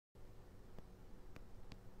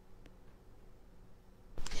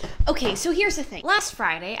Okay, so here's the thing. Last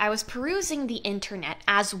Friday, I was perusing the internet,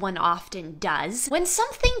 as one often does, when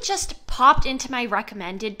something just popped into my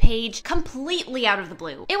recommended page completely out of the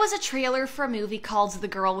blue. It was a trailer for a movie called The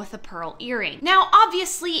Girl with the Pearl Earring. Now,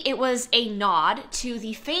 obviously, it was a nod to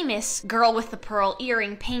the famous Girl with the Pearl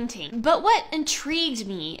Earring painting, but what intrigued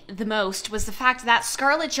me the most was the fact that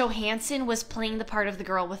Scarlett Johansson was playing the part of the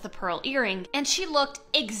girl with the pearl earring, and she looked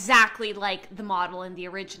exactly like the model in the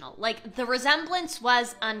original. Like, the resemblance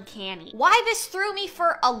was uncanny. Why this threw me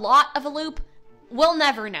for a lot of a loop, we'll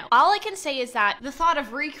never know. All I can say is that the thought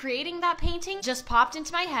of recreating that painting just popped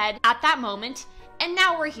into my head at that moment, and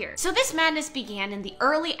now we're here. So this madness began in the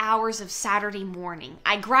early hours of Saturday morning.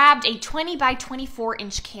 I grabbed a 20 by 24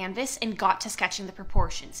 inch canvas and got to sketching the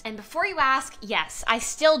proportions. And before you ask, yes, I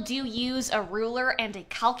still do use a ruler and a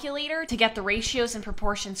calculator to get the ratios and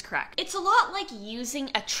proportions correct. It's a lot like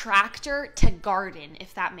using a tractor to garden,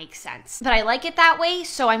 if that makes sense. But I like it that way,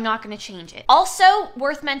 so I'm not gonna change it. Also,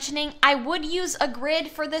 worth mentioning, I would use a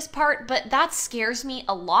grid for this part, but that scares me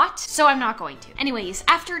a lot, so I'm not going to. Anyways,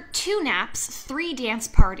 after 2 naps, 3 dance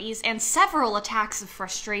parties, and several attacks of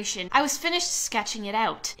frustration, I was finished sketching it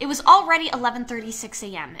out. It was already 11:36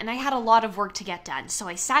 a.m. and I had a lot of work to get done, so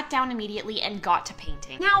I sat down immediately and got to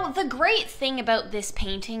painting. Now, the great thing about this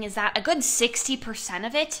painting is that a good 60%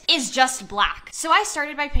 of it is just black. So I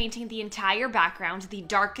started by painting the entire background the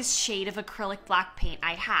darkest shade of acrylic black paint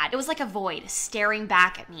I had. It was like a void staring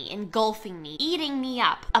back at me, engulfing me, eating me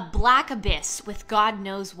up. A black abyss with God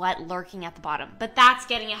knows what lurking at the bottom. But that's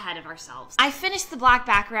getting ahead of ourselves. I finished the black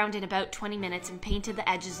background in about 20 minutes and painted the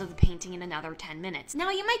edges of the painting in another 10 minutes. Now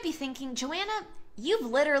you might be thinking, Joanna, you've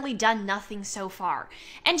literally done nothing so far.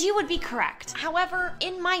 And you would be correct. However,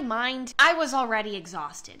 in my mind, I was already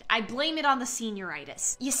exhausted. I blame it on the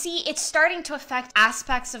senioritis. You see, it's starting to affect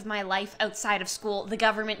aspects of my life outside of school. The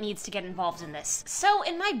government needs to get involved in this. So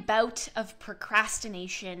in my bout of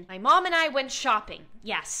procrastination, my mom and I went shopping.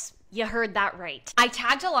 Yes. You heard that right. I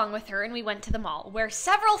tagged along with her and we went to the mall, where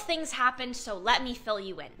several things happened, so let me fill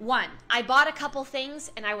you in. 1, I bought a couple things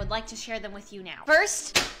and I would like to share them with you now.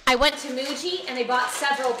 First, I went to Muji and I bought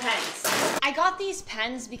several pens. I got these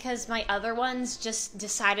pens because my other ones just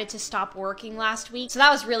decided to stop working last week, so that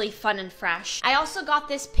was really fun and fresh. I also got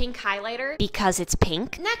this pink highlighter because it's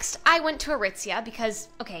pink. Next, I went to Aritzia because,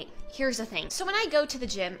 okay, here's the thing. So when I go to the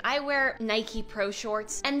gym, I wear Nike Pro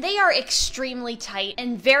shorts, and they are extremely tight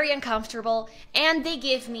and very uncomfortable, and they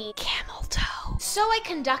give me camel toe. So I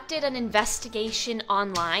conducted an investigation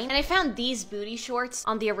online, and I found these booty shorts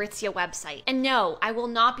on the Aritzia website. And no, I will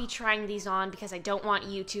not be trying these on because I don't want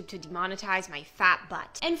YouTube to demonetize my fat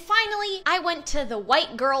butt. And finally, I went to the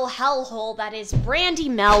white girl hellhole that is Brandy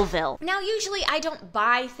Melville. Now, usually I don't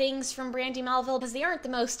buy things from Brandy Melville because they aren't the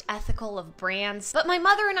most ethical of brands, but my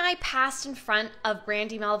mother and I passed in front of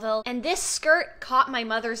Brandy Melville, and this skirt caught my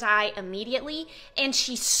mother's eye immediately, and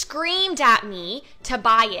she screamed at me to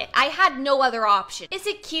buy it. I had no other option. Is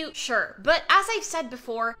it cute? Sure. But as I've said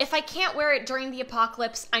before, if I can't wear it during the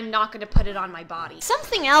apocalypse, I'm not going to put it on my body.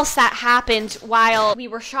 Something else that happened while we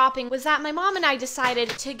were shopping was that my mom and I decided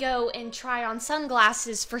to go and try on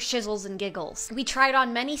sunglasses for shizzles and giggles. We tried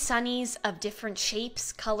on many sunnies of different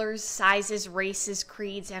shapes, colors, sizes, races,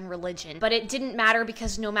 creeds, and religion. But it didn't matter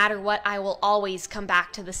because no matter what, I will always come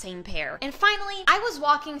back to the same pair. And finally, I was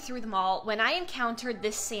walking through the mall when I encountered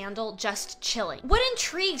this sandal just chilling. What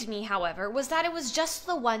intrigued me, however, was that it was just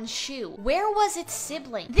the one shoe. Where was its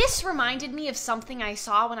sibling? This reminded me of something I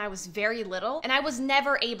saw when I was very little, and I was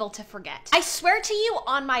never able to forget. I swear to you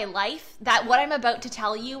on my life that what I'm about to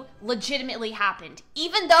tell you legitimately happened,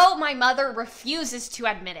 even though my mother refuses to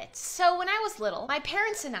admit it. So when I was little, my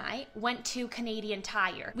parents and I went to Canadian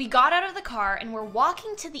Tire. We got out of the car and were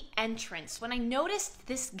walking to the entrance when I noticed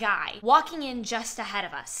this guy walking in just ahead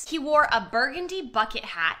of us. He wore a burgundy bucket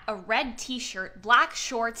hat, a red t-shirt, black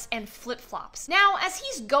shorts, and flip-flops. Now, as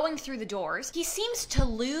he's going through the doors, he seems to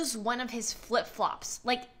lose one of his flip-flops.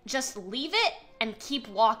 Like, just leave it and keep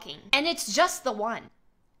walking. And it's just the one.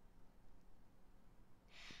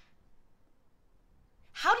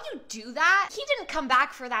 How do you do that? He didn't come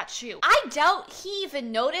back for that shoe. I doubt he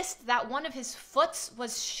even noticed that one of his foots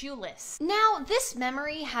was shoeless. Now, this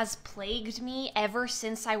memory has plagued me ever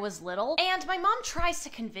since I was little, and my mom tries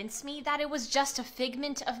to convince me that it was just a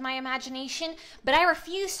figment of my imagination, but I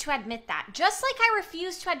refuse to admit that. Just like I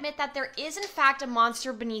refuse to admit that there is in fact a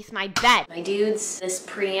monster beneath my bed. My dudes, this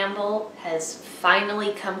preamble has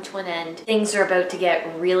finally come to an end. Things are about to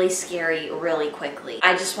get really scary really quickly.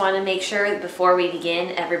 I just want to make sure that before we begin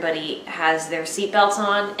when everybody has their seatbelts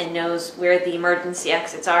on and knows where the emergency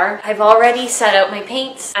exits are. I've already set out my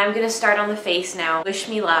paints. I'm gonna start on the face now. Wish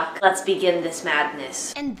me luck. Let's begin this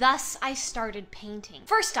madness. And thus I started painting.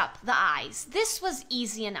 First up, the eyes. This was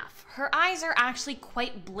easy enough. Her eyes are actually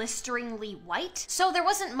quite blisteringly white, so there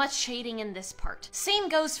wasn't much shading in this part. Same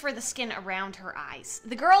goes for the skin around her eyes.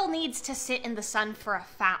 The girl needs to sit in the sun for a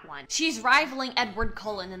fat one. She's rivaling Edward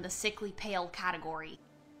Cullen in the sickly pale category.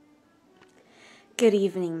 Good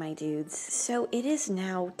evening, my dudes. So it is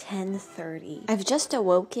now 10:30. I've just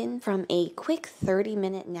awoken from a quick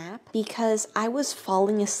 30-minute nap because I was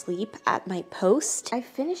falling asleep at my post. I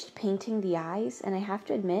finished painting the eyes and I have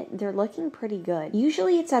to admit they're looking pretty good.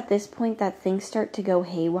 Usually it's at this point that things start to go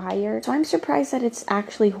haywire, so I'm surprised that it's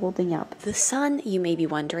actually holding up. The sun, you may be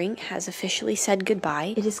wondering, has officially said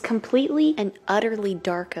goodbye. It is completely and utterly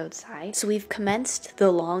dark outside, so we've commenced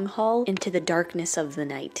the long haul into the darkness of the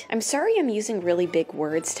night. I'm sorry I'm using really big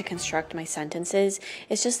words to construct my sentences.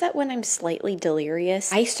 It's just that when I'm slightly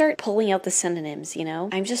delirious, I start pulling out the synonyms, you know?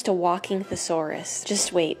 I'm just a walking thesaurus.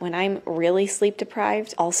 Just wait, when I'm really sleep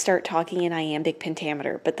deprived, I'll start talking in iambic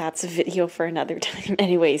pentameter, but that's a video for another time.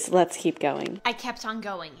 Anyways, let's keep going. I kept on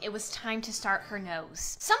going. It was time to start her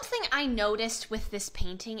nose. Something I noticed with this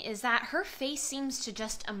painting is that her face seems to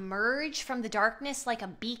just emerge from the darkness like a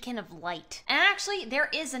beacon of light. And actually, there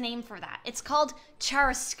is a name for that. It's called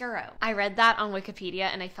chiaroscuro. I read that on Wikipedia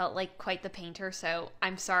and I felt like quite the painter, so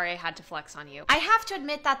I'm sorry I had to flex on you. I have to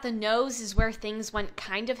admit that the nose is where things went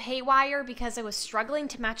kind of haywire because I was struggling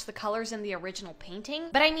to match the colors in the original painting.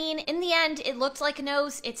 But I mean, in the end, it looked like a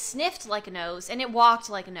nose, it sniffed like a nose, and it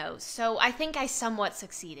walked like a nose, so I think I somewhat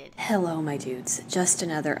succeeded. Hello, my dudes. Just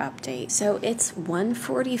another update. So it's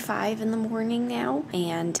 1:45 in the morning now,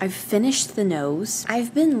 and I've finished the nose.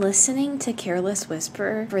 I've been listening to Careless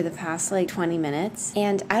Whisper for the past like 20 minutes,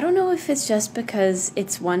 and I don't know if it's just because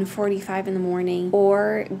it's 1:45 in the morning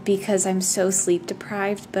or because I'm so sleep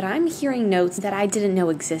deprived, but I'm hearing notes that I didn't know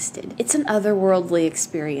existed. It's an otherworldly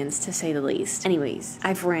experience, to say the least. Anyways,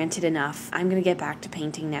 I've ranted enough. I'm gonna get back to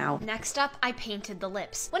painting now. Next up, I painted the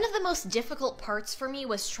lips. One of the most difficult parts for me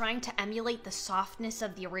was trying to emulate the softness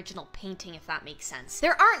of the original painting, if that makes sense.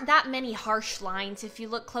 There aren't that many harsh lines if you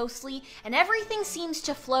look closely, and everything seems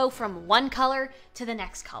to flow from one color to the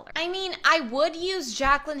next color. I mean, I would use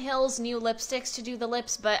Jaclyn Hill's new lipsticks to do the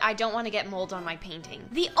lips, but I don't want to get mold on my painting.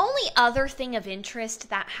 The only other thing of interest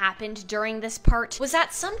that happened during this part was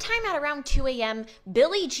that sometime at around 2 a.m.,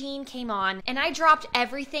 Billie Jean came on, and I dropped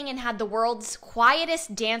everything and had the world's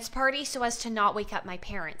quietest dance party so as to not wake up my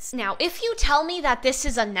parents. Now, if you tell me that this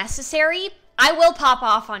is unnecessary, I will pop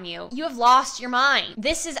off on you. You have lost your mind.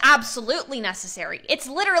 This is absolutely necessary. It's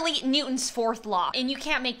literally Newton's fourth law, and you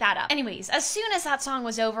can't make that up. Anyways, as soon as that song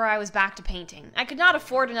was over, I was back to painting. I could not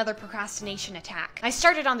afford another procrastination attack. I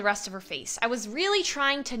started on the rest of her face. I was really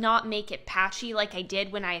trying to not make it patchy like I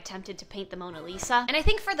did when I attempted to paint the Mona Lisa, and I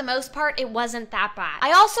think for the most part, it wasn't that bad.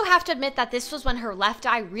 I also have to admit that this was when her left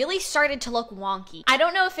eye really started to look wonky. I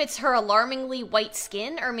don't know if it's her alarmingly white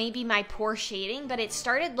skin or maybe my poor shading, but it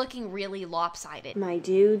started looking really lopsided. My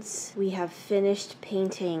dudes, we have finished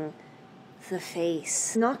painting the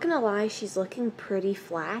face. Not gonna lie, she's looking pretty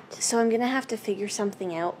flat, so I'm gonna have to figure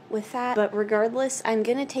something out with that. But regardless, I'm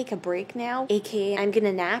gonna take a break now, aka I'm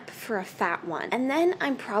gonna nap for a fat one. And then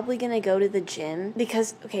I'm probably gonna go to the gym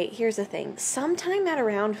because, okay, here's the thing. Sometime at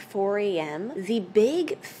around 4 a.m., the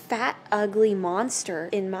big, fat, ugly monster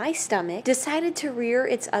in my stomach decided to rear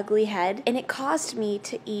its ugly head, and it caused me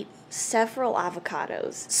to eat several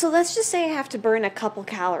avocados. So let's just say I have to burn a couple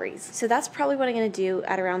calories. So that's probably what I'm gonna do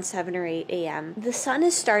at around 7 or 8 a.m. The sun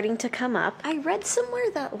is starting to come up. I read somewhere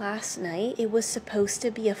that last night it was supposed to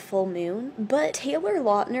be a full moon, but Taylor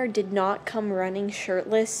Lautner did not come running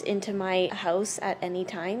shirtless into my house at any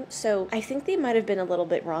time, so I think they might have been a little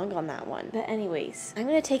bit wrong on that one. But anyways, I'm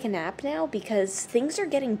gonna take a nap now because things are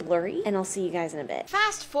getting blurry, and I'll see you guys in a bit.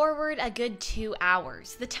 Fast forward a good 2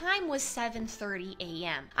 hours. The time was 7:30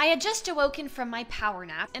 a.m. I had just awoken from my power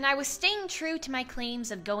nap, and I was staying true to my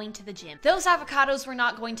claims of going to the gym. Those avocados were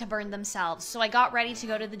not going to burn themselves, so I got ready to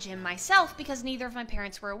go to the gym myself because neither of my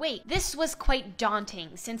parents were awake. This was quite daunting,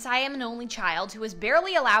 since I am an only child who is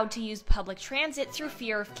barely allowed to use public transit through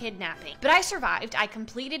fear of kidnapping. But I survived, I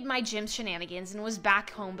completed my gym shenanigans, and was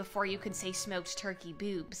back home before you could say smoked turkey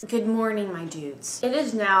boobs. Good morning, my dudes. It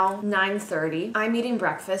is now 9:30. I'm eating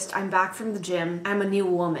breakfast. I'm back from the gym. I'm a new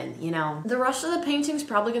woman, you know. The rest of the painting's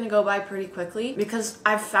probably gonna go by pretty quickly because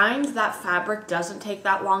I find that fabric doesn't take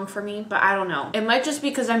that long for me, but I don't know. It might just be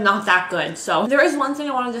because I'm not that good. So there is one thing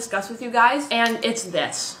I want to discuss with you guys, and it's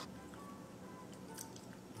this.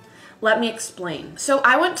 Let me explain. So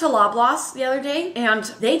I went to Loblaws the other day and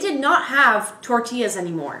they did not have tortillas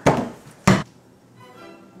anymore.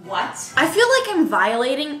 What? I feel like I'm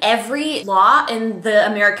violating every law in the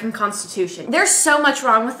American Constitution. There's so much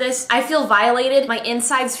wrong with this. I feel violated. My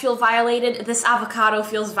insides feel violated. This avocado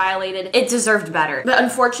feels violated. It deserved better. But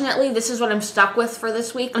unfortunately, this is what I'm stuck with for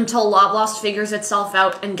this week until Loblaws figures itself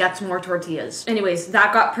out and gets more tortillas. Anyways,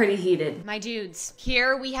 that got pretty heated. My dudes,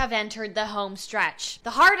 here we have entered the home stretch. The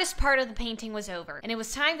hardest part of the painting was over, and it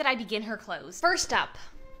was time that I begin her clothes. First up,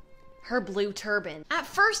 her blue turban. At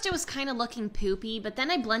first it was kind of looking poopy, but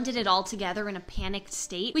then I blended it all together in a panicked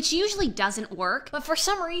state, which usually doesn't work, but for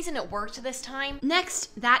some reason it worked this time.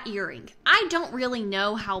 Next, that earring. I don't really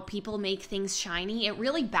know how people make things shiny. It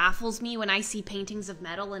really baffles me when I see paintings of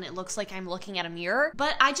metal and it looks like I'm looking at a mirror,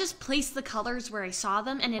 but I just placed the colors where I saw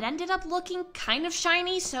them and it ended up looking kind of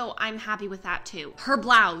shiny, so I'm happy with that too. Her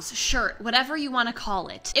blouse, shirt, whatever you want to call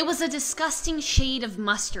it. It was a disgusting shade of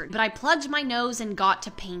mustard, but I plugged my nose and got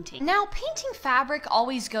to painting. Now, painting fabric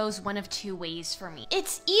always goes one of two ways for me.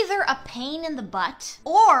 It's either a pain in the butt,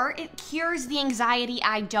 or it cures the anxiety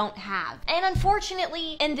I don't have. And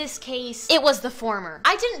unfortunately, in this case, it was the former.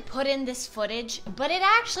 I didn't put in this footage, but it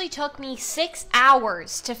actually took me 6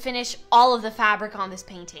 hours to finish all of the fabric on this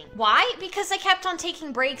painting. Why? Because I kept on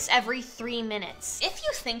taking breaks every 3 minutes. If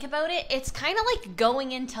you think about it, it's kind of like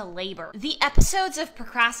going into labor. The episodes of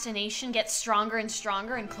procrastination get stronger and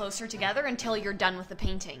stronger and closer together until you're done with the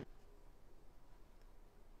painting.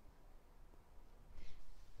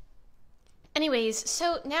 Anyways,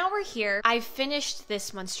 so now we're here. I've finished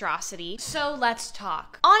this monstrosity, so let's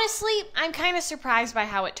talk. Honestly, I'm kind of surprised by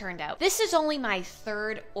how it turned out. This is only my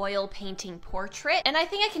 3rd oil painting portrait, and I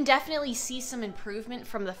think I can definitely see some improvement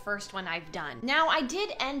from the first one I've done. Now, I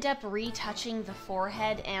did end up retouching the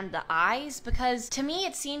forehead and the eyes because to me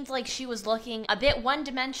it seemed like she was looking a bit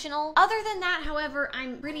one-dimensional. Other than that, however,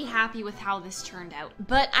 I'm pretty happy with how this turned out.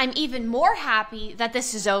 But I'm even more happy that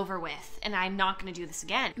this is over with, and I'm not gonna do this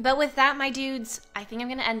again. But with that, my dudes, I think I'm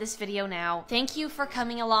gonna end this video now. Thank you for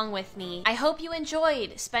coming along with me. I hope you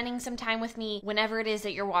enjoyed spending some time with me whenever it is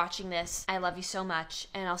that you're watching this. I love you so much,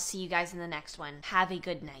 and I'll see you guys in the next one. Have a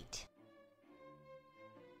good night.